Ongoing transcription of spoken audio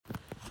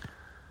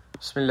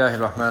بسم الله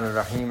الرحمن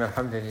الرحيم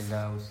الحمد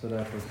لله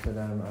والصلاة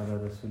والسلام على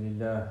رسول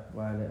الله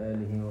وعلى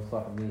آله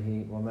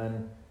وصحبه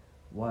ومن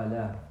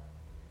والاه.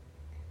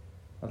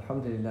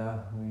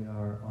 Alhamdulillah, we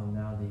are on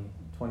now the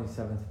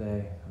 27th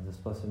day of this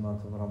blessed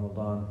month of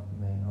Ramadan.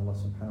 May Allah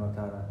subhanahu wa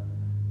ta'ala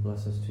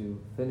bless us to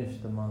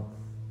finish the month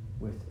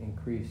with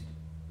increased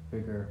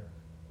vigor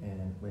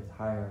and with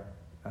higher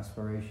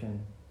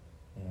aspiration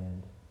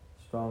and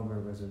stronger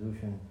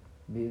resolution.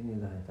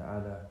 Bi-idhnillahi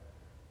ta'ala,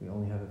 we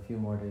only have a few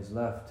more days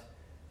left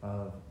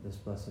of this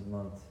blessed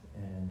month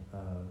and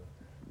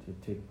to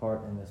take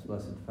part in this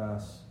blessed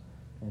fast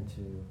and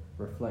to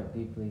reflect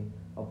deeply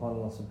upon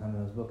Allah subhanahu wa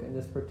ta'ala's book in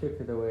this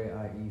particular way,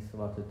 i.e.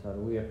 Salatul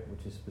Tarawih,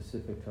 which is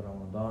specific to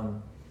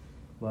Ramadan.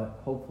 But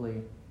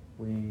hopefully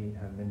we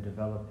have been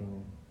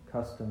developing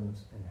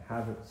customs and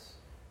habits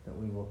that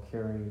we will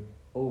carry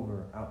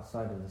over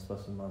outside of this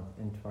blessed month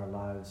into our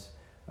lives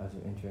as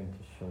we enter into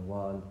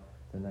Shawwal,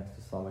 the next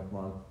Islamic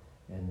month,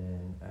 and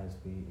then as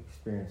we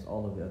experience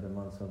all of the other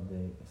months of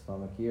the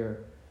Islamic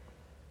year.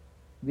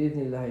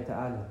 Bi-idhnillahi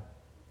ta'ala.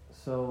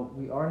 So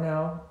we are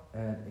now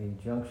at a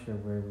juncture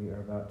where we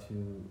are about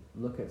to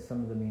look at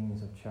some of the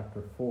meanings of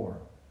chapter 4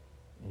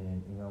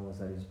 in Imam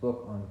Ghazali's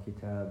book on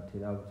Kitab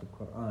Tilawat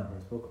al-Quran,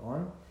 his book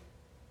on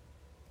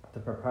the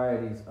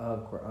proprieties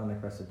of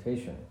Quranic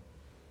recitation.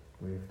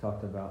 We've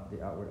talked about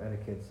the outward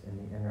etiquettes and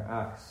the inner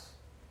acts,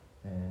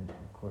 and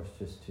of course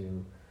just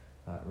to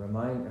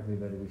remind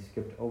everybody, we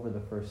skipped over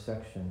the first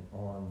section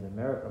on the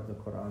merit of the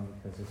Quran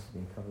because this is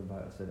being covered by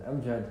Ustad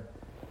Amjad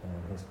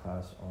and his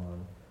class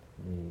on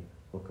the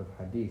book of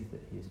Hadith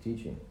that he is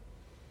teaching.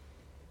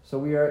 So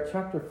we are at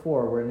chapter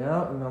 4, where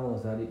now Imam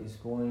Ghazali is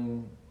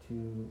going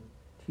to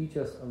teach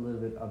us a little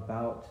bit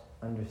about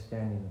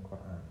understanding the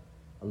Quran,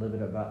 a little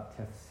bit about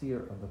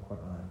tafsir of the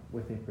Quran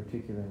with a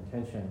particular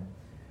intention,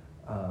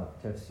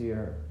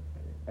 tafsir,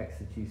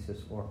 exegesis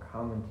or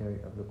commentary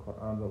of the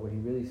Quran. But what he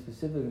really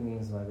specifically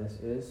means by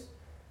this is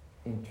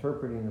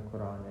interpreting the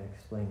Quran and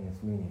explaining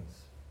its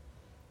meanings.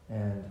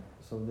 And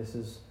so this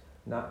is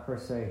not per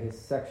se his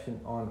section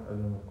on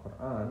Ulum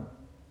al-Quran,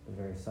 the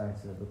very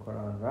sciences of the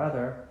Quran.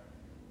 Rather,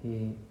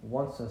 he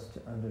wants us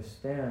to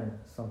understand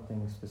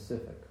something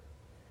specific,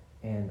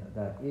 and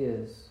that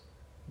is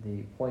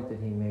the point that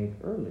he made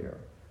earlier,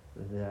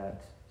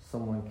 that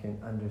someone can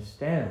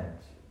understand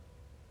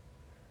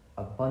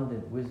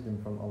abundant wisdom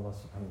from Allah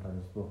subhanahu wa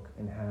ta'ala's book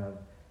and have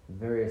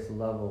various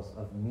levels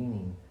of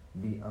meaning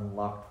be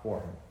unlocked for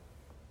him.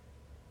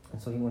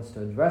 And so he wants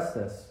to address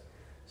this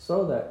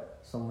so that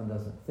someone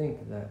doesn't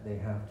think that they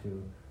have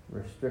to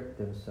restrict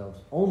themselves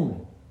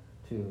only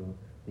to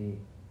the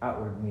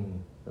outward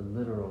meaning, the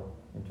literal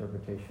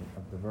interpretation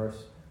of the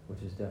verse,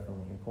 which is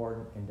definitely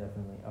important and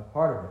definitely a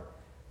part of it.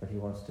 But he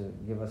wants to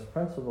give us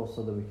principles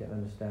so that we can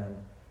understand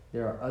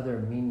there are other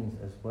meanings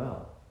as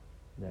well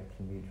that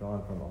can be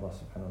drawn from Allah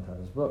subhanahu wa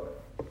ta'ala's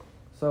book.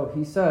 So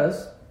he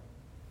says,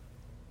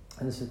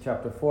 and this is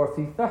chapter 4,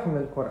 في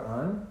فهم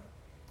القرآن,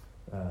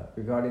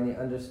 regarding the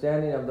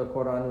understanding of the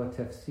Quran wa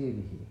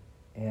tafsirihi,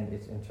 and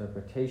its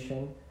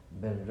interpretation,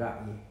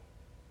 بالرأي.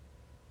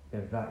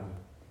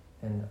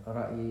 And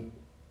ra'i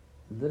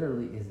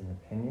literally is an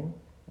opinion.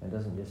 It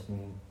doesn't just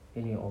mean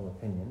any old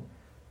opinion.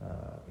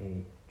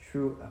 A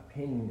true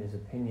opinion is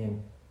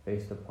opinion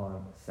based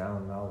upon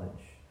sound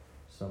knowledge.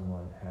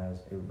 Someone has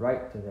a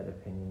right to that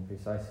opinion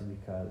precisely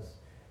because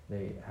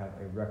they have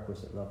a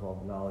requisite level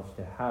of knowledge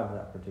to have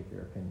that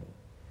particular opinion.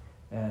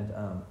 And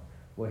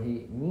what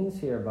he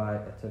means here by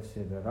a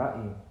tafsir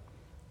bil-ra'i,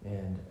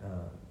 and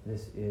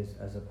this is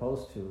as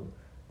opposed to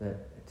the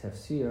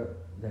tafsir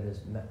that is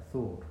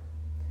ma'thur.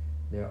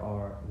 There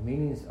are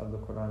meanings of the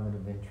Quran that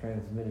have been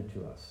transmitted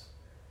to us.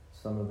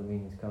 Some of the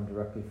meanings come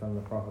directly from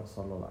the Prophet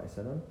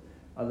ﷺ.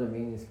 Other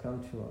meanings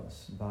come to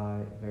us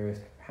by various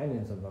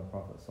companions of the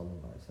Prophet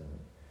ﷺ.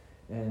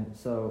 And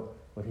so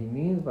what he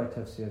means by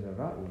tafsir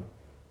al-ra'i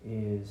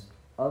is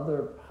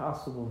other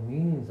possible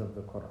meanings of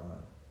the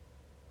Quran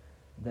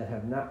that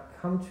have not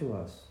come to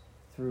us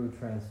through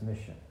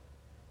transmission.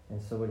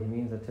 And so what he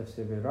means by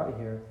tafsir al-ra'i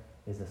here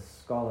is a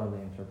scholarly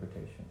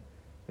interpretation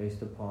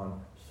based upon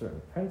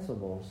certain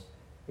principles,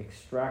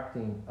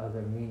 extracting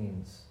other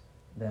meanings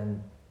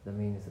than the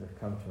meanings that have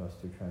come to us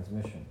through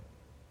transmission.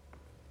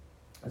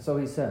 And so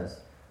he says,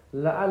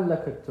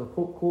 لَعَلَّكَ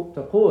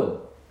تَقُولُ,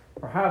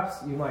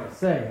 perhaps you might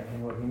say,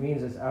 and what he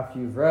means is after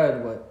you've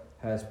read what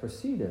has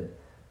preceded,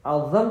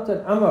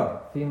 عَظَّمْتَ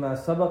الْأَمْرَ فِيمَا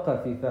سَبَقَ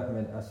فِي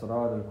فَهْمِ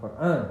الْأَسْرَارِ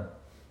الْقُرْآنِ,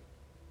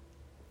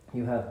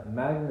 you have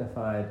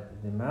magnified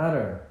the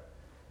matter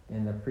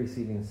in the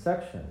preceding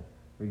section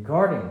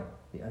regarding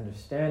the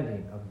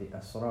understanding of the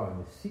asrar,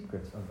 the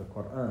secrets of the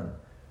Quran.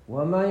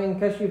 وَمَا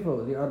يَنْكَشِفُ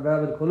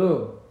لِأَرْبَابِ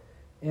الْقُلُوبِ,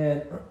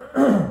 and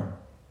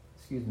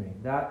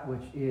that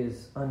which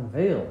is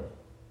unveiled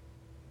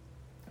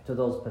to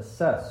those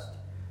possessed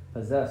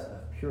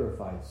of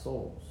purified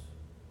souls.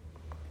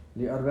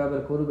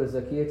 لِأَرْبَابِ الْقُلُوبِ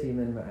الزَّكِيَّةِ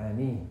مِنْ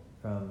مَعَانِيهِ,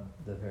 from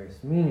the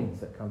various meanings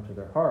that come to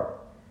their heart.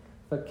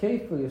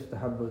 فَكَيْفُ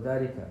يُسْتَحَبُّ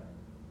ذَلِكَ,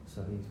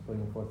 so he's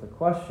putting forth a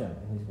question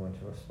and he's going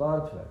to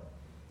respond to it.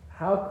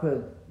 how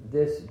could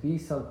this be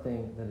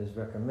something that is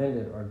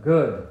recommended or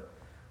good?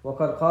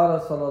 وَقَدْ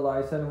قَالَ صَلَى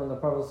اللَّهُ عَلَيْهِ وسلم, when the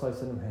Prophet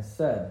ﷺ has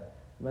said,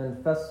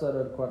 مَنْ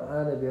فَسَّرَ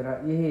الْقُرْآنَ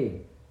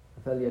بِرَأْيِهِ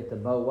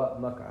فَلْيَتَبَوَّأْ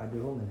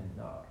مَقْعَدَهُ مِنَ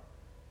النَّارِ.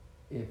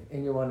 If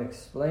anyone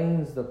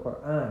explains the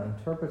Qur'an,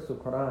 interprets the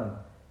Qur'an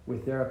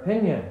with their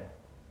opinion,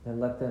 then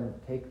let them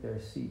take their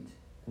seat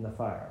in the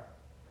fire.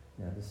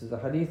 Now, this is a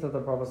hadith of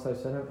the Prophet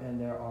ﷺ,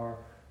 and there are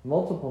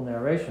multiple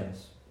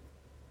narrations.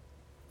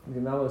 The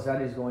Imam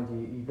al-Ghazali is going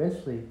to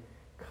eventually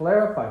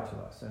clarify to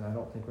us, and I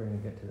don't think we're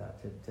going to get to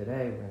that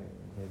today,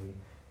 maybe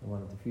in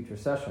one of the future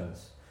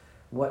sessions,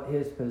 what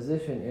his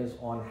position is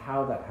on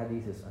how that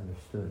hadith is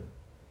understood.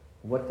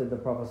 What did the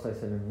Prophet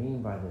ﷺ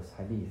mean by this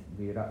hadith,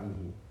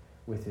 bi-ra'ihi,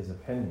 with his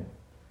opinion?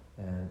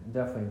 And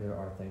definitely there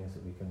are things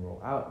that we can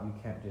roll out. You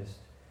can't just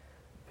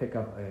pick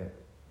up a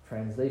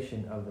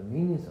translation of the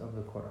meanings of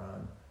the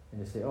Quran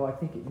and just say, oh, I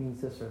think it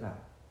means this or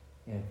that.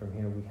 And from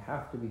here we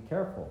have to be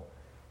careful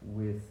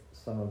with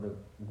some of the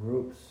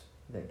groups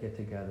that get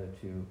together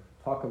to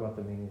talk about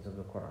the meanings of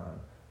the Quran,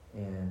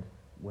 and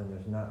when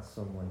there's not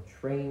someone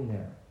trained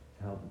there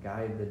to help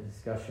guide the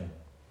discussion,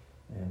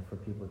 and for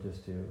people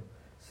just to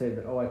say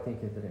that, oh, I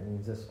think that it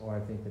means this, or I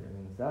think that it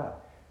means that.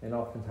 And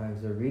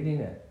oftentimes they're reading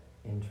it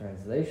in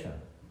translation.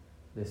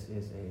 This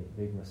is a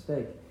big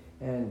mistake.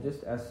 And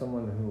just as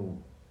someone who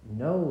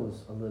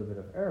knows a little bit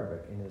of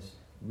Arabic and is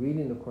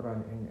reading the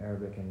Quran in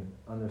Arabic and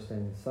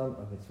understanding some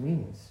of its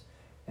meanings,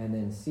 and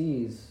then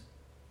sees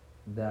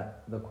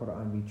that the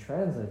Quran be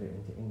translated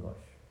into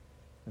English.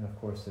 And of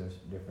course there's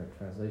different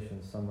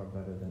translations, some are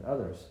better than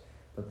others.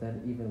 But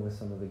then even with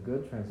some of the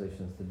good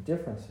translations, the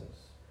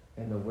differences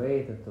in the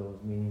way that those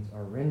meanings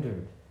are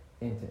rendered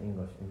into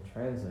English and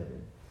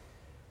translated,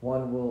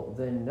 one will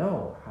then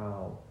know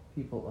how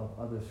people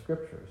of other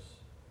scriptures,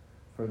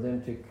 for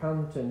them to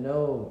come to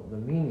know the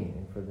meaning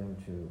and for them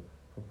to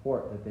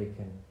purport that they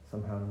can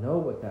somehow know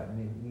what that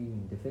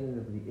meaning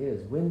definitively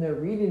is when they're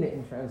reading it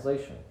in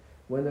translation,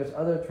 when there's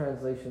other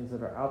translations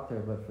that are out there,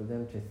 but for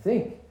them to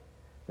think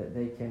that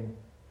they can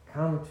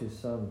come to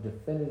some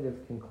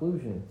definitive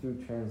conclusion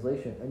through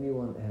translation.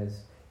 Anyone that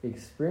has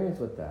experience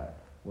with that,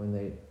 when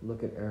they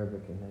look at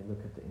Arabic and they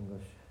look at the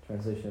English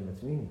translation of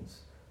its meanings,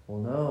 will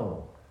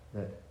know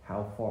that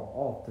how far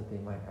off that they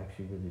might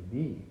actually really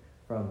be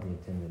from the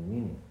intended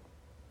meaning.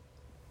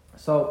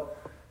 So,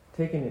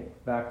 taking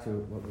it back to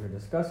what we were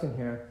discussing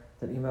here,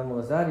 that Imam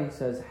al-Ghazali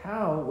says,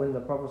 how, when the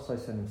Prophet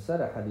ﷺ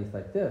said a hadith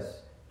like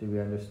this, do we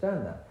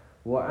understand that?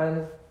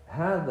 وَعَنْ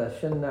هذا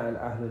شنع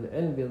الأهل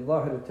العلم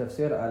بالظاهر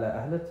التفسير على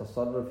أهل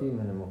التصرف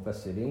من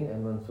المفسرين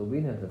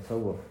المنسوبين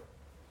للتصوف.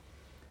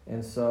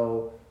 And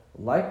so,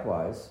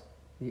 likewise,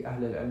 the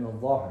Ahl al-Ilm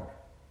al-Zahir,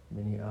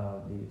 many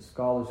of the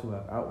scholars who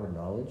have outward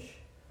knowledge,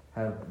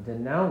 have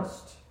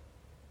denounced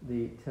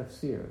the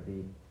tafsir,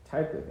 the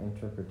type of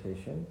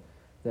interpretation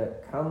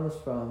that comes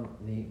from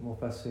the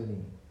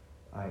mufassirin,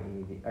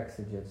 i.e. the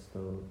exegetes,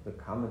 the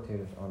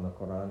commentators on the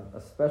Quran,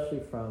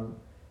 especially from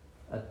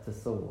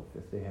at-tasawwuf,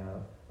 if they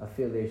have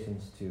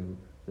affiliations to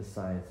the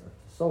science of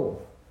tasawwuf.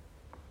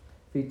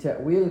 في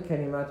تأويل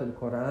كلمات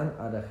القرآن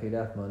على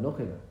خلاف ما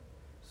نقل.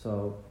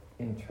 So,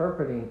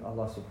 interpreting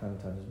Allah subhanahu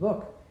wa ta'ala's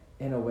book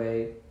in a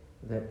way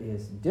that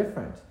is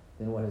different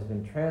than what has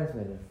been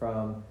transmitted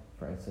from,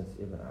 for instance,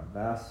 Ibn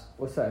Abbas,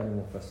 وسائر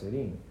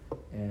المفسرين,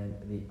 and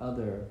the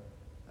other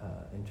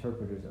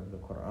interpreters of the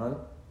Quran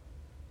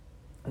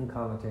and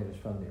commentators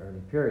from the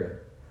early period.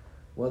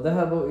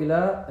 وذهبوا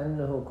إلى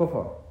أنه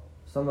كفر.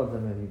 Some of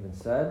them have even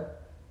said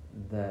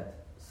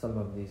that some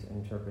of these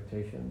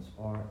interpretations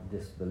are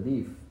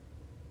disbelief.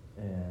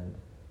 And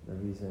the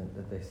reason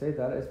that they say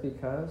that is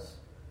because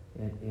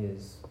it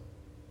is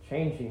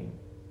changing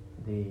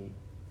the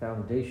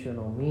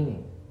foundational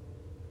meaning,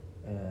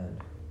 and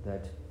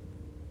that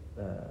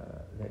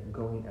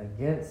going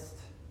against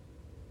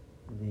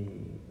the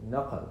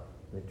naqal,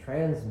 the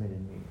transmitted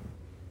meaning,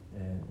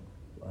 and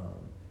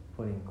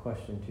putting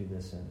question to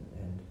this,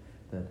 and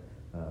that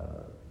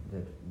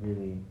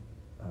really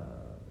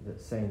that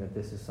saying that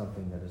this is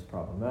something that is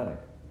problematic.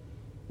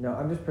 Now,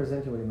 I'm just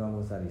presenting what Imam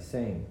al-Ghazali is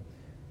saying.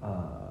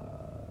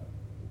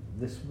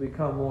 This will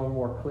become more and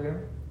more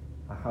clear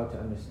how to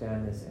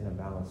understand this in a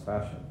balanced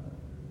fashion.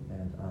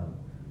 And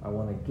I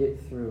want to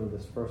get through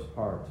this first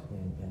part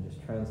and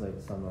just translate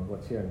some of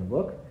what's here in the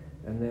book,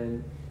 and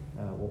then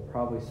we'll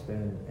probably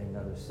spend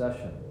another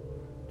session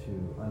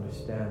to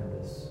understand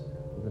this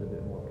a little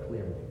bit more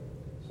clearly.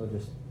 So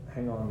just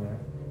hang on there,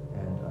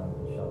 and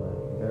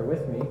inshallah, bear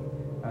with me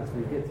as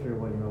we get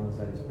through what Imam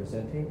Ghazali is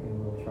presenting,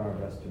 and we'll try our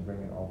best to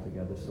bring it all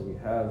together so we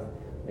have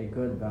a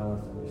good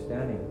balanced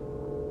understanding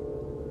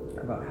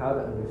about how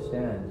to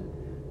understand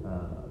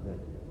the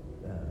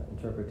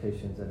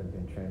interpretations that have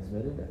been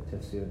transmitted at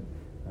Tafsir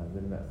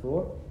bin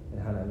Ma'thur,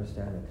 and how to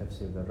understand the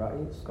Tafsir bin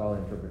Ra'i, scholar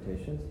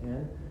interpretations,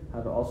 and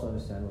how to also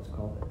understand what's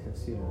called a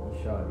Tafsir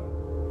al-Ishari,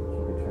 which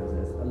you could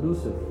translate as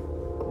elusive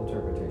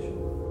interpretation.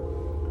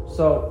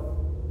 So,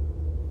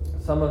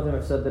 some of them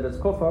have said that it's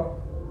kufr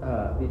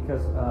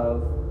because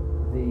of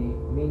the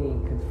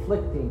meaning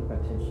conflicting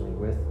potentially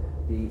with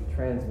the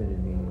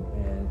transmitted meaning,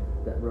 and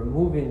that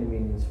removing the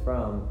meanings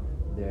from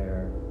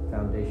their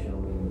foundational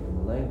meaning in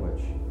the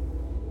language.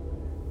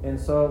 And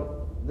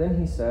so then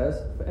he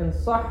says, فَإِنْ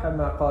صَحَّ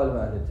مَا قَالُهُ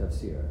أَهْلُ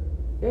التَّفْسِيرِ.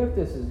 If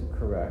this is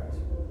correct,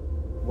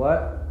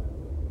 what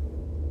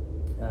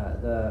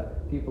the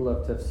people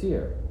of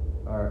tafsir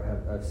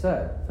have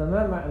said,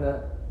 فَمَا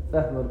مَعْنَى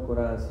فَهْمُ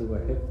الْقُرْآنِ سِوَى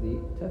حِفْظِ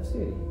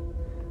تَفْسِيرِهِ.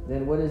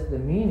 Then what is the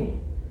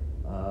meaning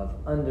of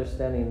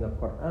understanding the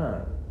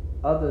Qur'an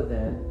other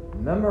than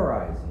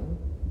memorizing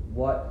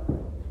what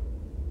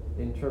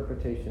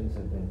interpretations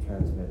have been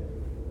transmitted?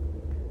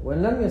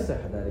 وَإِنْ لَمْ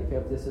يَصِحَّ ذَلِكَ.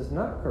 If this is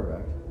not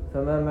correct,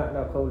 فَمَا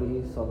مَعْنَى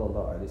قَوْلِهِ صَلَّى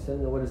اللَّهُ عَلَيْهِ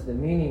وسلم. What is the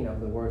meaning of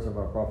the words of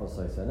our Prophet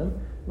صلى الله عليه وسلم?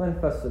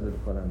 مَنْ فَسَّرَ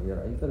الْقُرْآنَ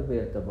بِرَأْيِهِ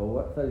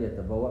فَلْيَتَبَوَّأْ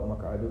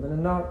مَقْعَدَهُ مِنَ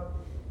النَّارِ.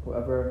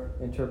 Whoever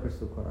interprets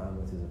the Qur'an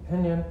with his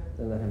opinion,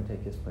 then let him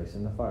take his place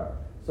in the fire.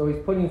 So he's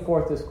putting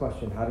forth this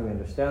question, how do we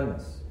understand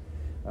this?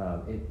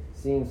 It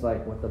seems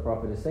like what the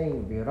Prophet is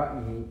saying,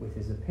 بِرَأْيِهِ, with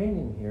his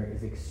opinion here,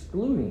 is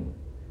excluding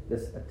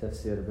this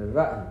tafsir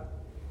bil-ra'yi,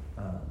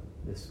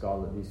 these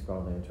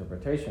scholarly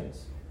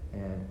interpretations,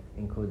 and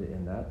included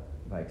in that,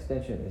 by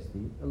extension, is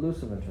the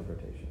elusive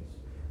interpretations.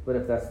 But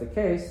if that's the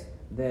case,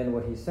 then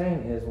what he's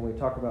saying is, when we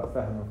talk about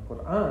fahm of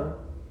Qur'an,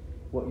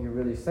 what you're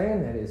really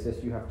saying then is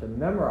this: you have to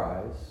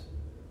memorize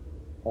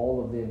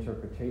all of the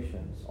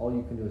interpretations. All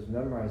you can do is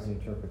memorize the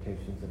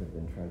interpretations that have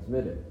been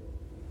transmitted.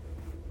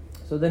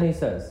 So then he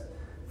says,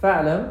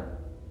 فَاعْلَمْ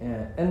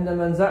أَنَّ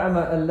مَنْ زَعَمَ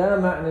أَنْ لَا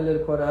مَعْنَ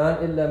لِلْقُرْآنِ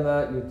إِلَّا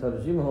مَا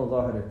يُتَرْجِمُهُ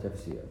ظَاهِرَ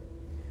التَّفْسِيرِ.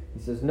 He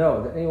says,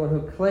 no, that anyone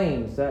who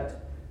claims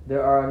that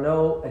there are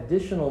no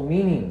additional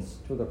meanings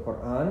to the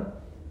Qur'an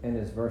and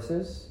its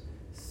verses,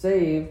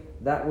 save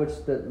that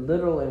which the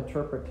literal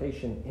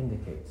interpretation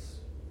indicates.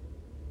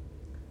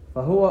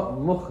 فَهُوَ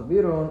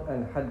مُخْبِرٌ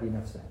عَنْ حَدِّ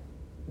نَفْسِهِ.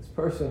 This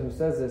person who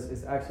says this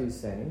is actually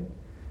saying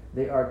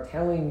they are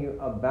telling you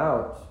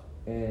about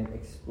and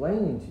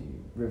explaining to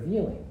you,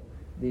 revealing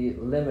the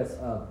limits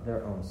of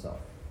their own self.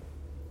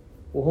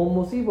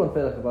 وَهُوَ مُصِيبٌ فِي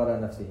الْإِخْبَارِ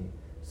عَنْ نَفْسِهِ.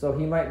 So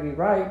he might be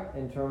right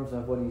in terms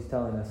of what he's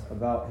telling us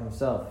about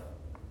himself.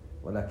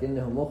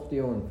 وَلَكِنَّهُ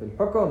مُخْطِئٌ فِي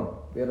الْحُكْمِ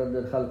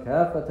بِرَدِّ الْخَلْقِ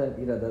كَافَةً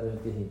إِلَى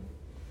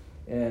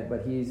دَرَجَتِهِ.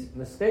 But he's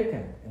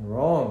mistaken and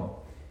wrong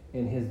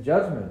in his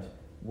judgment,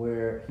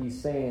 where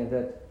he's saying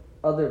that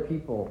other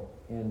people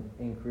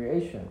in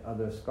creation,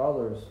 other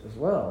scholars as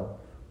well,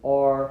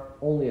 are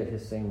only at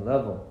his same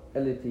level.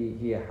 التي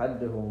هي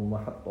حده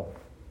ومحطه.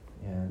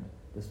 And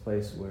this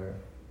place where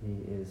he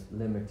is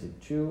limited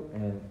to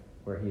and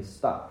where he is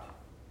stopped.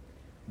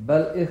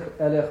 بل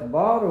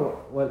الأخبار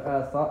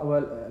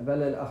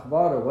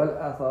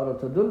والآثار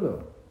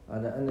تدل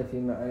على أن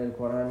في معاني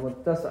القرآن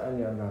متسع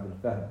لأرباب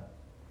الفهم.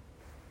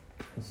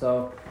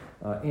 So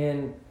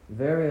in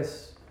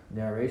various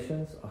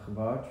narrations,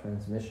 akhbar,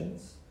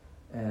 transmissions,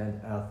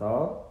 and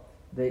athar,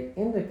 they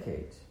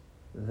indicate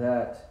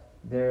that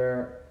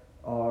there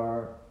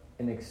are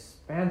an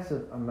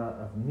expansive amount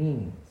of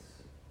meanings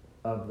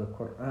of the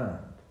Qur'an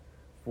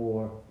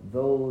for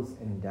those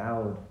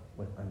endowed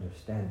with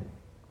understanding.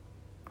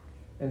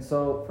 And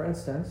so, for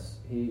instance,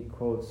 he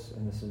quotes,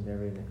 and this is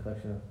narrated in the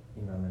collection of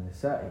Imam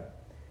al-Nasa'i,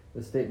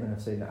 the statement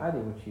of Sayyidina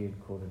Ali, which he had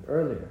quoted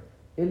earlier,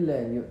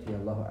 إِلَّا أَن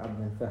يُؤْتِيَ اللَّهُ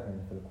عَبْدًا فَهْمًا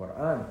فِي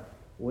الْقُرْآنِ.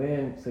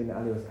 When Sayyidina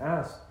Ali was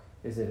asked,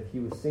 is that if he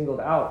was singled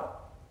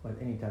out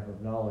with any type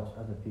of knowledge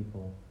other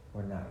people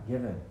were not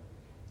given.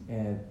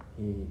 And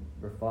he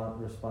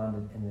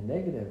responded in the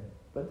negative,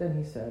 but then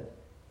he said,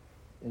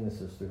 and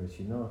this is through his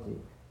humility,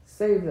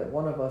 save that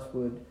one of us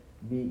would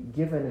be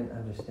given an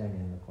understanding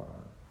in the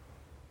Qur'an.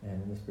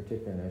 And in this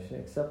particular nation,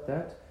 except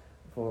that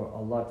for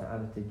Allah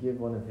Ta'ala to give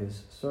one of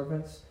his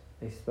servants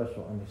a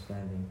special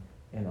understanding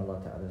in Allah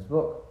Ta'ala's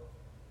book.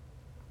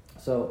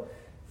 So,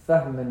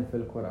 fahman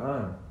fil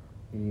Qur'an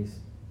is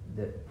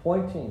that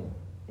pointing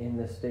in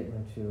this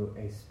statement to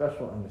a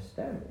special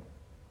understanding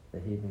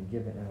that he'd been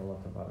given in Allah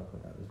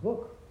Ta'ala's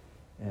book.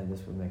 And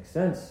this would make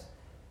sense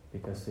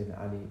because Sayyidina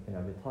Ali ibn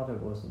Abi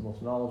Talib was the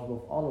most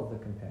knowledgeable of all of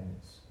the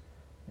companions.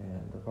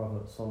 And the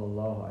Prophet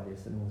Sallallahu Alaihi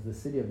Wasallam was the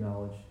city of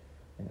knowledge,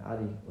 and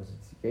Ali was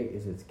its gate,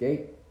 is its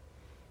gate.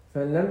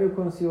 فَلَمْ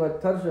يُكُنْ سِوَى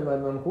التَّرْجَمَ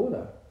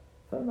الْمَنْقُولَ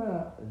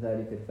فَمَا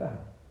ذَلِكَ الْفَهْمِ.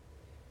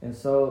 And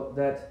so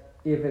that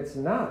if it's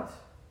not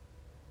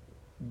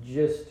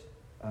just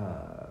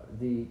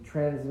the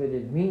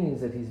transmitted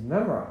meanings that he's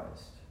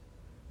memorized,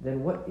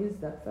 then what is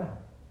that fahm?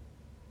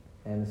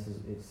 And this is,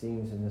 it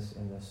seems in this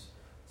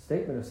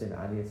statement of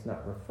Sayyidina Ali, it's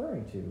not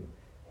referring to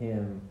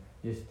him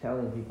just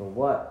telling people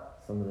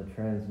what some of the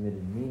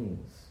transmitted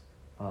meanings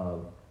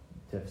of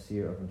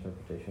tafsir, of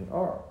interpretation,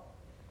 are.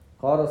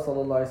 قال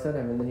صلى الله عليه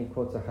وسلم, and then he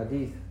quotes a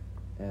hadith,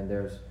 and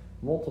there's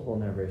multiple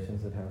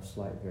narrations that have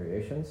slight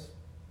variations.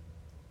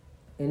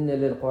 إن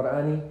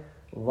للقرآن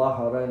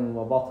ظهرا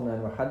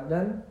وبطنا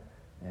وحدا,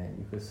 and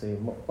you could say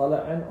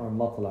مطلعا or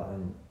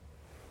مطلعا.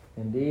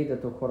 Indeed,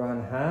 that the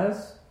Quran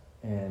has,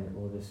 and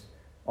we'll just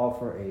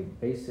offer a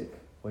basic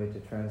way to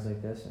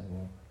translate this, and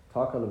we'll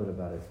talk a little bit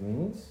about its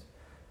meanings.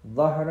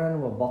 ظهرا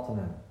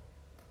وبطنا.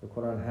 The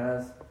Quran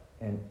has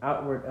an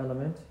outward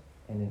element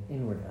and an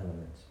inward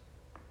element.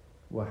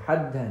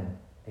 وحدا,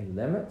 a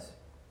limit.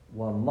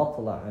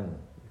 وَمَطْلَعًا.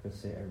 You could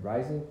say a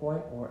rising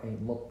point or a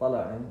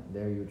مُطَّلَعًا.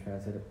 There you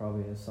translate it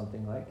probably as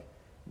something like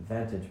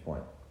vantage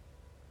point.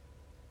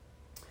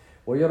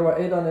 ويروى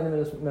أيضا عن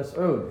ابن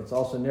مسعود. It's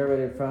also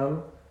narrated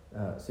from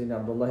Sayyidina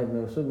Abdullah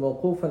ibn Mas'ud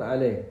موقوفا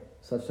عليه,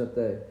 such that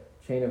the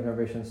chain of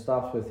narration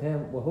stops with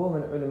him. وهو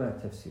من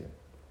علماء التفسير.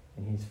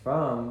 And he's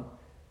from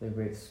the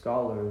great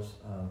scholars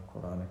of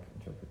Quranic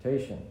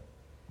interpretation.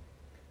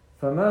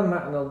 فما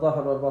معنى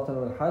الظهر والبطن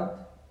والحد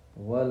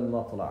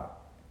والمطلع.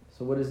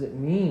 So what does it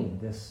mean,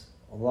 this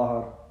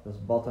ظهر, this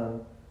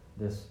batan,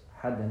 this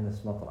had, and this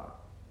matla'?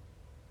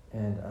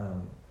 And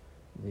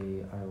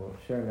I will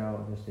share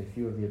now just a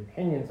few of the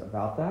opinions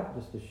about that,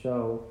 just to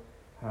show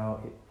how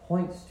it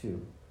points to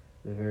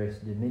the various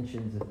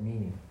dimensions of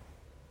meaning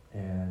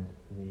and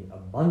the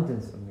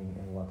abundance of meaning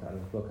in Allah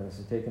Ta'ala's book. And this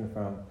is taken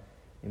from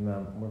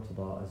Imam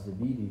Murtada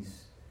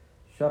Az-Zabidi's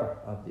Sharh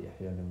of the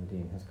Ihya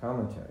al-Madin, his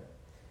commentary.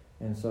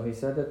 And so he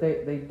said that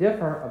they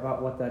differ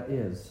about what that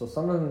is. So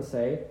some of them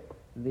say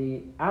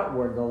the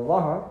outward, the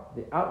lahar,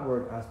 the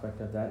outward aspect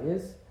of that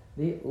is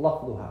the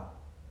lafduha.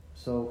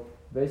 So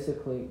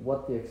basically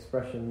what the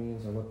expression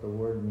means or what the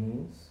word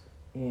means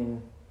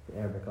in the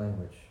Arabic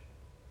language.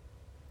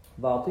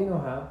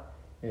 Batinuha,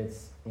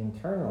 its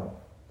internal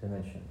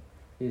dimension,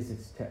 is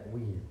its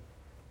ta'wil,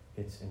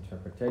 its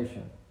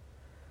interpretation.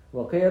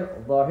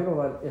 وقيل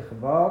ظاهرها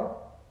الإخبار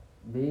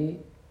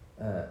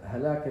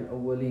بهلاك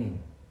الأولين.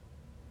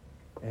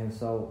 And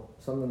so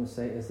some of them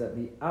say is that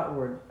the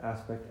outward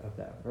aspect of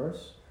that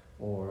verse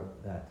or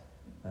that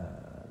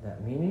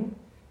meaning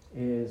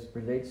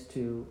relates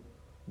to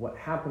what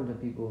happened to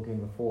people who came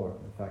before,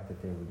 the fact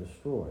that they were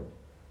destroyed.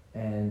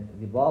 And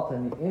the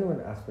batin, the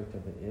inward aspect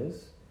of it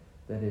is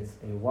that it's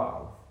a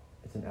wa'd,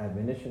 it's an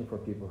admonition for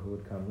people who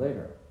would come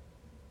later.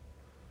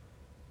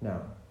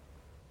 Now,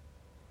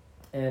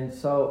 and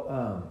so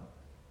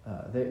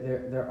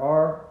there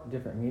are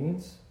different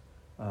meanings,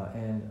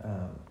 and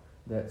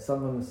that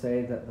some of them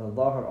say that the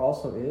dhahar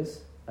also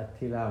is a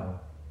tilawa,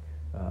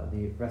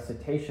 the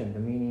recitation, the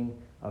meaning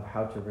of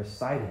how to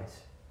recite it.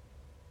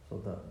 So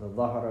the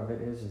dhahar of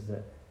it is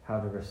that how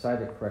to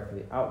recite it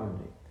correctly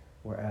outwardly,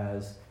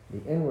 whereas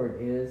the inward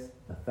is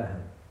the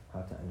fahm,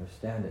 how to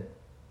understand it.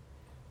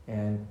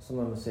 And some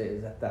of them say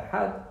is that the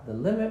had, the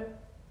limit,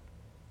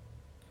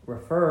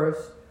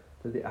 refers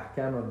to the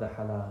ahkam of the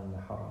halal and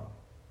the haram,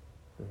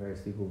 the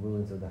various legal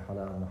rulings of the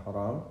halal and the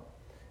haram.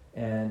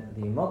 And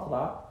the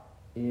matla'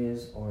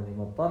 is, or the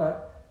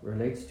muttala'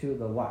 relates to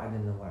the wa'd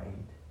and the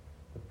wa'id,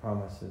 the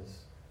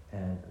promises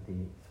and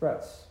the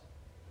threats.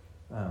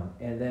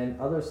 And then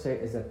others say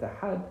is that the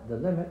had, the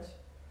limit,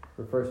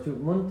 refers to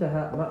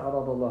muntaha ma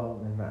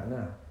aradallahu min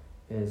ma'na,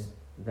 is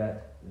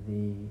that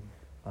the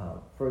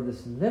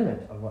furthest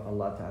limit of what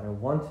Allah Ta'ala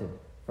wanted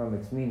from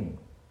its meaning.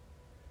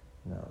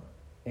 No.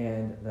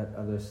 And that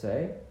others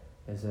say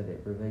is that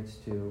it relates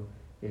to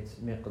its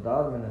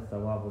miqdar min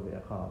al-thawab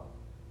wal-iqab,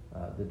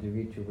 the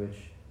degree to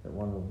which that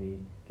one will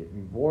get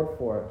reward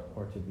for it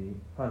or to be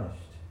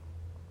punished.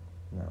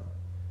 No.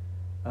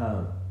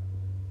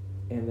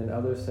 And then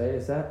others say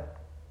is that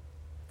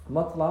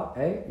matla'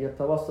 ay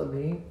yatawassal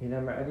bihi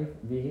ila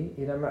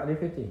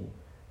ma'rifatihi.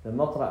 The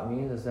matla'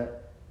 means is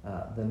that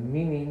the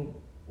meaning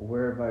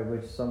whereby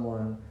which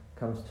someone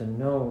comes to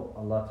know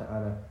Allah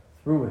Ta'ala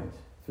through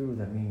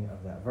the meaning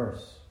of that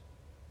verse.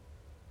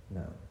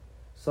 No.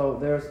 So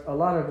there's a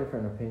lot of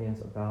different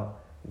opinions about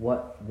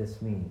what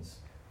this means,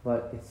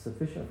 but it's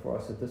sufficient for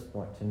us at this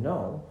point to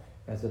know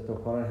as that the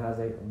Quran has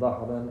a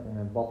dhahran and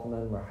a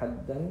batnan wa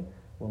haddan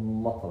wa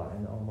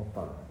matla'an or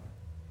muttala'an.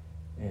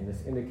 And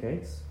this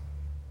indicates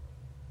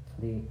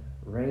the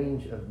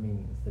range of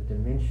meanings, the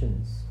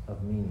dimensions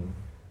of meaning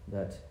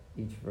that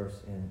each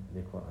verse in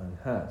the Quran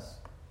has.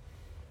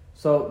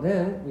 So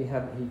then he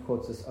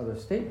quotes this other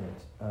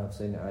statement of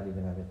Sayyidina Ali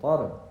bin Abi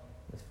Talib.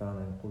 It's found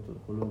in Qut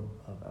al-Qulub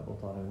of Abu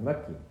Talib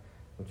al-Makki,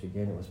 which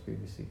again it was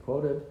previously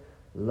quoted.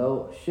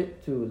 لو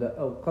شئت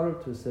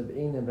لأوقرت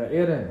 70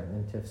 بعيرا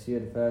من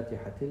تفسير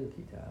فاتحة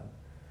الكتاب.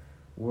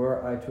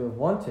 Were I to have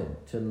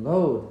wanted to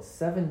load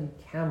 70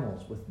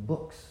 camels with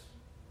books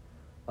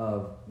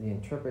of the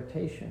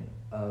interpretation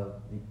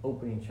of the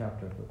opening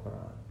chapter of the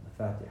Quran, the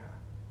Fatiha,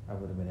 I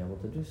would have been able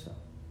to do so.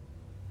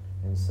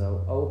 And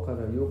so,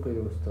 awqara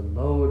yuqir was to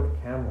load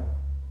a camel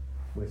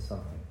with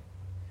something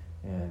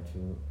and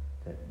to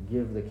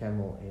give the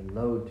camel a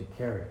load to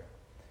carry.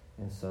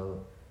 And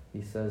so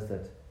he says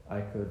that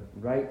I could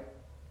write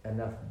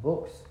enough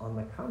books on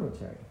the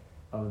commentary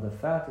of the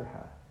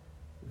Fatiha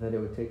that it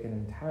would take an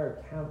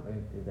entire camel,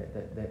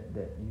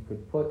 that you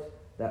could put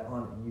that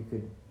on,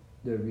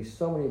 there would be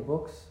so many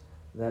books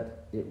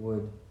that it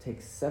would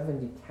take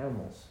 70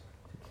 camels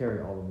to carry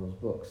all of those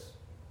books.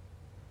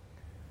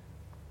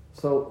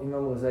 So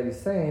Imam Ghazali is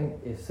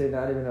saying, if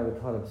Sayyidina Ali bin Abi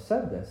Talib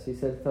said this, he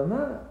said,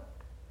 فَمَا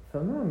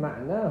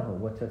مَعْنَاهُ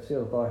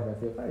وَتَفْسِيرُ ظَاهِرَ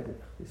فِي غَيْرِ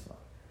الْإِخْتِصَارِ.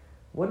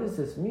 What does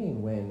this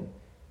mean when,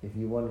 if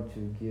you wanted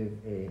to give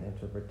an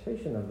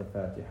interpretation of the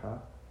Fatiha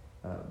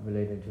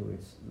related to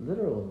its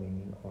literal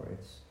meaning or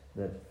its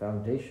that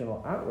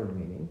foundational outward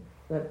meaning,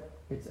 that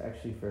it's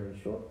actually fairly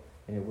short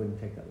and it wouldn't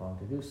take that long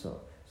to do so.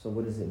 So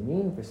what does it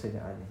mean for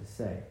Sayyidina Ali to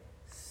say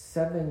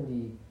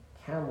 70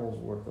 camels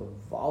worth of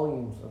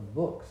volumes of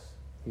books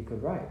he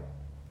could write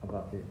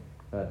about the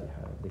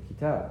Fatiha, the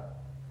Kitab?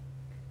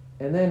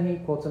 And then he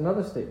quotes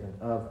another statement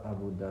of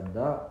Abu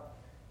Darda.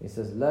 He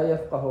says, لا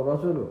يفقه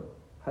رجل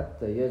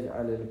حتى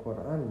يجعل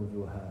القرآن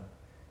وجوها.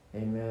 A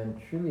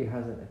man truly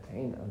hasn't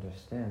attained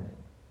understanding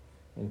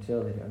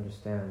until he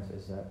understands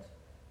is that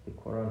the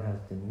Quran has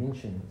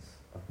dimensions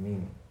of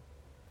meaning.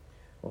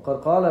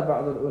 وقد قال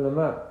بعض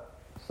العلماء,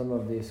 some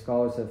of the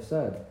scholars have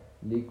said,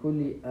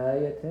 لكل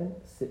آية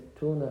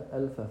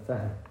 60,000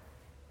 فهم.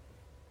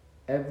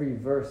 Every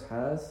verse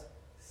has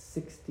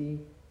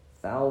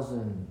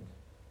 60,000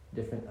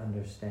 different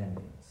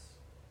understandings.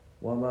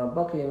 وما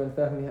بقي من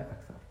فهمها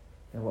أكثر.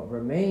 And what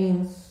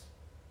remains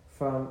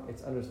from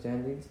its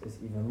understandings is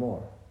even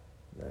more.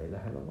 La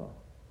ilaha illallah.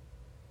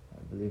 I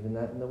believe in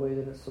that in the way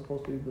that it's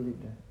supposed to be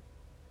believed in.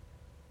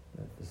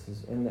 That this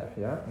is in the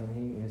Ihya, and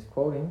he is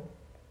quoting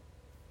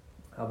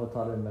Abu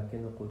Talib al-Makki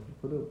Qut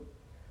al-Qulub.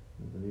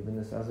 We believe in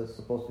this as it's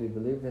supposed to be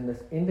believed, and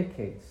this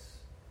indicates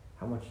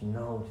how much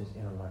knowledge is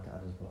in Allah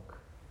Ta'ala's book.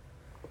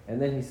 And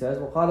then he says,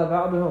 وَقَالَ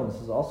بَعْضُهُمْ,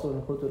 this is also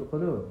in Qut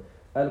al-Qulub,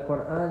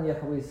 القرآن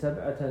يحوي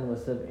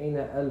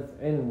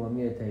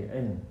 77,100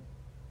 علم.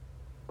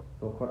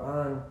 The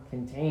Quran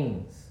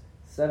contains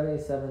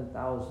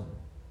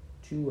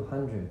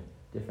 77,200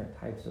 different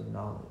types of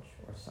knowledge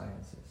or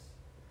sciences.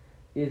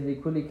 إِذْ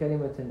لِكُلِّ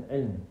كَلِمَةٍ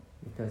عِلْمٍ,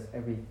 because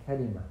every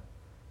kalima,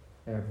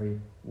 every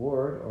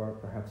word, or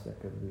perhaps that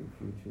could be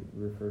if you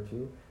refer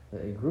to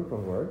a group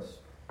of words,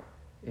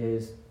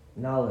 is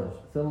knowledge.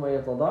 ثُمَّ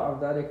يَتَضَاعَفْ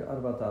ذَلِكَ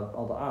أَرْبَعَةَ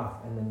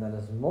أَضْعَافٍ, and then that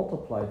is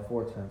multiplied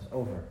 4 times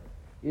over.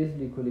 إِذْ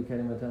لِكُلِّ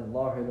كَلِمَةٍ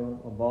ظَاهِرٌ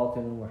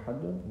وَبَاطِنٌ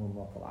وَحَدٌّ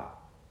وَمَطْلَعٌ.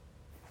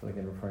 So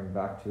again, referring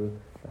back to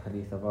the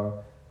hadith of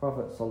our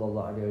Prophet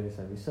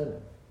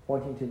ﷺ,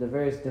 pointing to the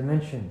various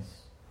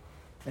dimensions.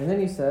 And then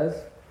he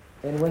says,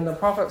 and when the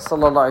Prophet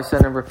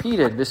ﷺ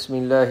repeated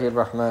Bismillahir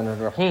Rahmanir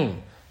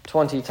Rahim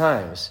 20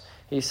 times,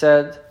 he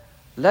said,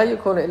 لا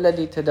يكون إلا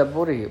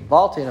لتدبره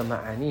باطن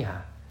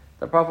معانيها.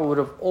 The Prophet would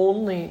have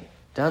only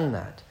done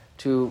that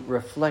to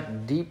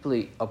reflect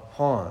deeply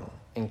upon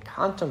and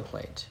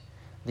contemplate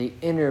the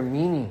inner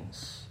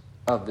meanings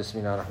of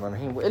Bismillahir Rahmanir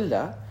Rahim.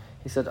 وإلا,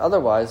 he said,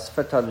 otherwise,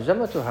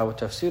 فَتَرْجَمَتُهَا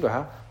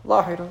وَتَفْسِيرُهَا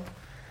ظَاهِرٌ.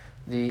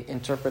 The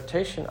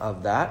interpretation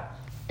of that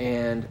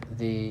and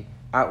the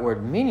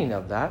outward meaning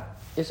of that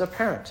is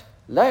apparent.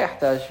 لَا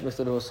يَحْتَاجْ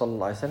مِثْلُهُ صَلَّى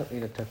اللَّهُ عَلَيْهِ وسلم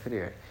إلى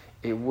التكرير.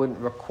 It wouldn't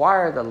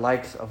require the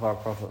likes of our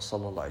Prophet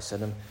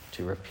ﷺ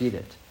to repeat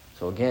it.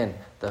 So again,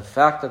 the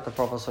fact that the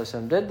Prophet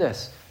ﷺ did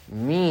this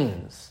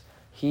means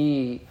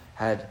he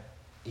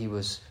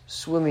was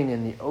swimming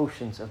in the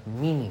oceans of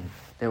meaning.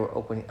 They were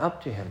opening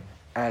up to him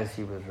as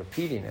he was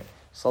repeating it.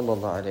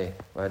 Sallallahu alayhi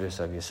wa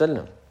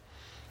sallam.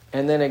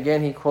 And then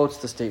again he quotes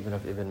the statement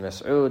of Ibn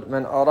Mas'ud,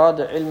 Man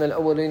arada ilm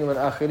al-awwalin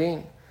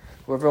wal-akhirin.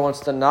 Whoever wants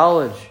the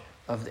knowledge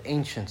of the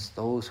ancients,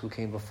 those who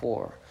came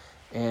before,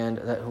 and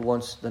who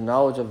wants the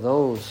knowledge of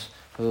those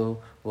who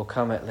will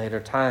come at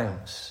later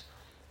times.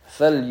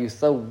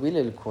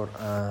 فَلْيُثَوِّلِ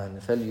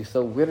الْقُرْآنِ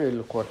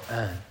فَلْيُثَوِّرِ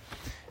الْقُرْآنِ.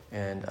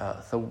 And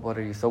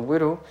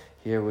يُثَوِّرُ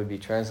here would be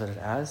translated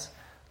as,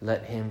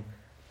 let him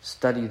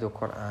study the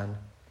Qur'an,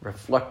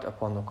 reflect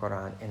upon the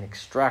Qur'an, and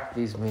extract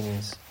these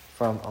meanings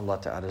from Allah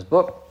Ta'ala's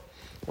book.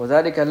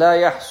 وَذَلِكَ لَا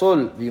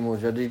يَحْصُلْ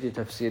بِمُجَرِّدِ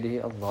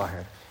تَفْسِيرِهِ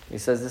الظَّاهِرِ. He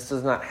says this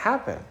does not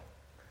happen,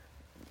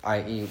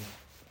 i.e.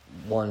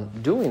 one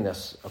doing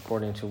this,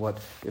 according to what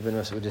Ibn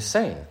Mas'ud is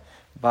saying,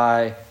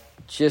 by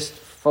just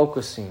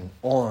focusing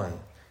on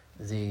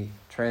the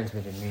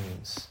transmitted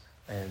meanings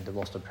and the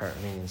most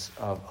apparent meanings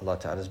of Allah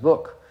Ta'ala's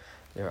book.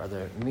 There are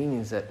other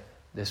meanings that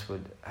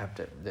would have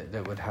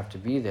to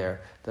be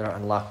there that are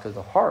unlocked to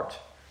the heart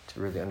to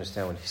really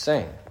understand what he's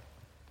saying.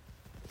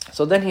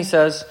 So then he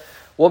says,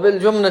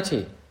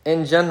 وَبِالْجُمْلَةِ,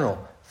 in general,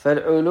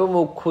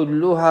 فَالْعُلُومُ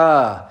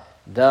كُلُّهَا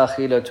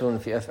دَاخِلَةٌ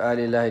فِي أَفْعَالِ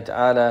اللَّهِ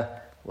تَعَالَى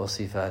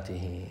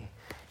وَصِفَاتِهِ.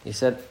 He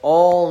said,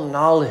 all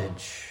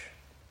knowledge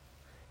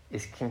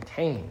is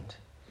contained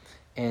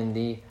in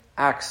the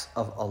acts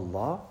of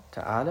Allah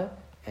Ta'ala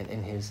and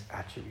in His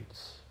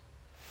attributes.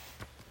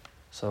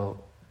 So,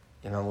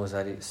 Imam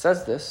Ghazali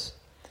says this,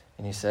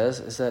 and he says,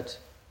 is that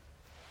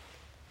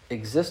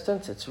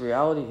existence, its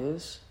reality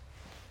is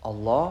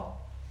Allah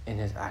in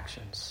His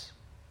actions.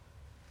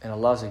 And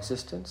Allah's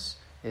existence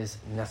is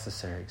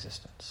necessary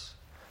existence.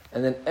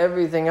 And then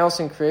everything else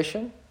in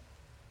creation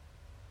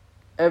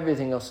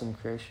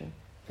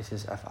is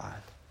His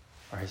af'al,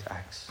 or His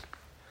acts.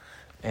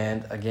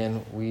 And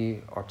again,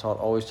 we are taught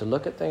always to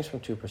look at things from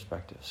 2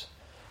 perspectives.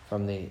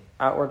 From the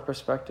outward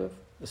perspective,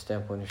 the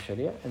standpoint of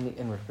Sharia, and the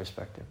inward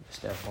perspective, the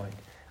standpoint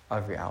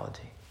of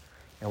reality.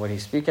 And what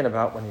he's speaking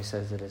about when he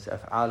says that it's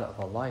af'al of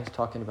Allah, he's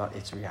talking about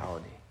its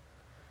reality.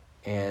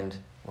 And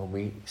when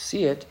we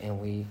see it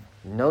and we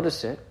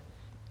notice it,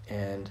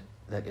 and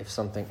that if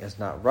something is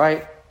not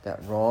right,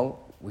 that wrong,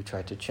 we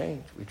try to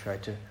change, we try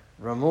to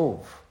remove.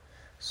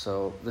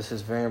 So this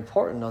is very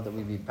important now that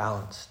we be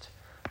balanced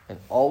and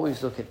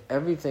always look at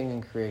everything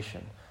in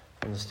creation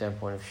from the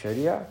standpoint of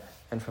Sharia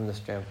and from the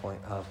standpoint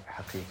of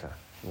haqiqah,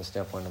 from the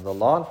standpoint of the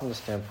law, and from the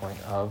standpoint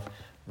of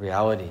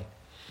reality.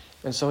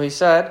 And so he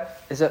said,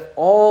 is that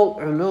all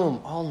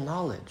ulum, all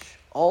knowledge,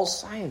 all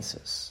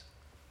sciences,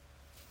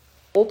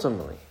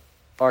 ultimately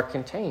are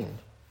contained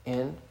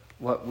in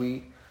what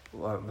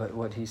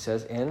he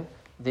says in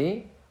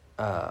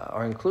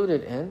are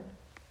included in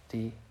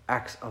the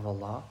acts of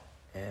Allah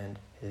and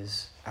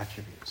His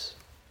attributes.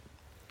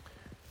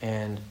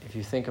 And if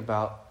you think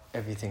about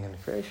everything in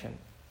creation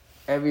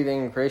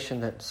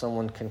that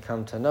someone can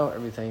come to know,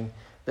 everything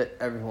that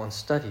everyone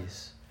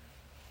studies,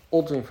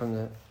 ultimately from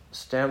the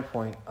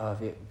standpoint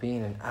of it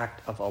being an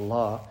act of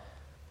Allah,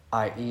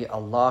 i.e.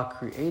 Allah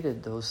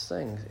created those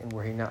things, and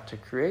were He not to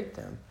create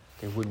them,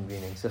 they wouldn't be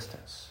in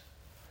existence.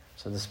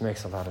 So this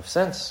makes a lot of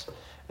sense.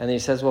 And he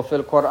says,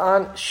 وَفِي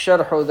الْقُرْآنِ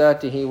شَرْحُ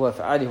ذَاتِهِ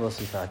وَفْعَالِهِ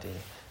وَصِفَاتِهِ.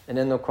 And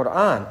in the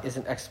Qur'an is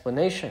an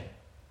explanation,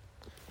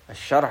 a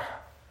sharh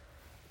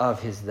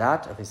of His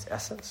that, of His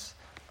essence,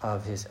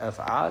 of His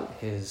af'al,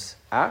 His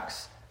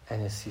acts,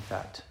 and His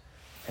sifat,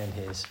 and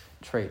His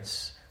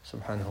traits,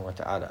 subhanahu wa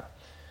ta'ala.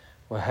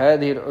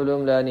 وَهَذِهِ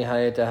الْعُلُومِ لَا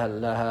نِهَايَةَ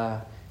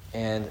لَهَا.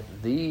 And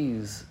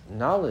these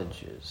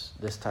knowledges,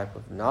 this type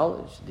of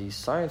knowledge, these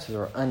sciences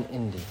are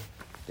unending.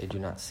 They do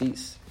not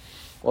cease.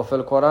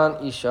 وَفِي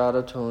الْقُرْآنِ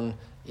إِشَارَةٌ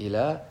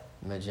إِلَى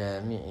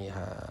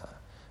مَجَامِعِهَا.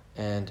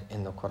 And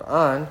in the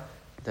Qur'an,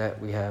 that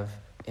we have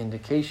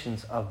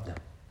indications of them.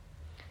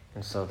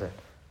 And so that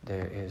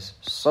there is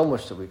so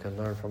much that we can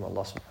learn from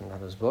Allah subhanahu wa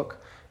ta'ala's book.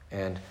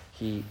 And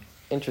He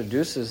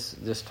introduces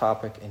this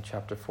topic in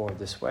chapter 4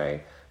 this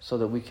way, so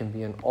that we can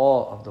be in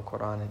awe of the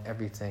Qur'an and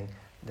everything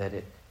that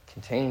it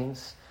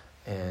contains.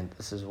 And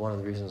this is one of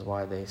the reasons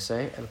why they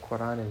say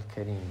Al-Qur'an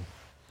al-Kareem.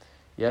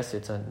 Yes,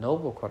 it's a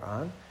noble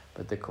Qur'an,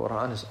 but the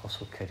Qur'an is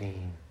also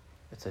Kareem.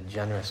 It's a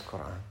generous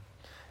Qur'an.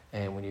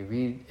 And when you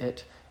read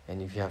it, and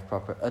if you have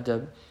proper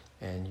adab,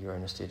 and you're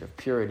in a state of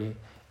purity,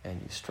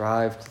 and you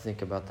strive to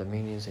think about the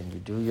meanings, and you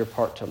do your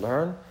part to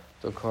learn,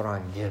 the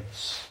Qur'an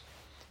gives.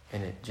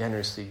 And it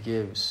generously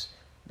gives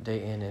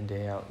day in and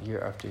day out, year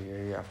after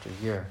year, year after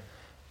year.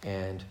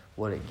 And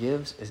what it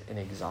gives is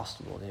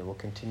inexhaustible, and it will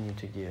continue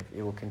to give.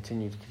 It will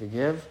continue to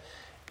give,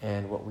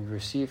 and what we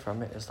receive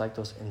from it is like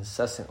those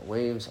incessant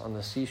waves on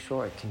the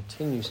seashore. It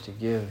continues to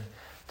give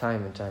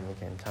time and time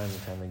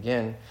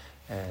again,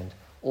 and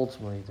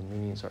ultimately the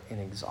meanings are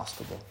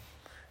inexhaustible.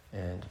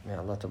 And may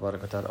Allah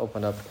Tabaraka wa Ta'ala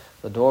open up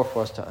the door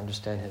for us to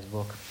understand His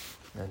book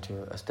and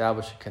to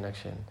establish a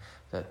connection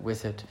that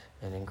with it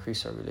and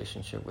increase our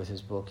relationship with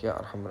His book. Ya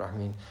Arhamar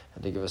Rahmin,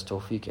 and to give us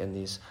tawfiq in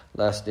these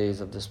last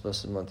days of this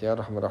blessed month. Ya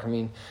Arhamar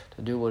Rahmin,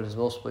 to do what is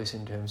most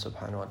pleasing to Him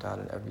subhanahu wa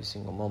ta'ala in every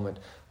single moment.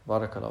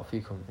 Barakallahu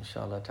feekum.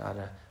 Inshallah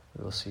ta'ala,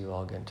 we will see you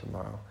all again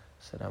tomorrow.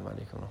 Assalamu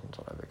alaikum wa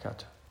rahmatullahi wa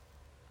barakatuh.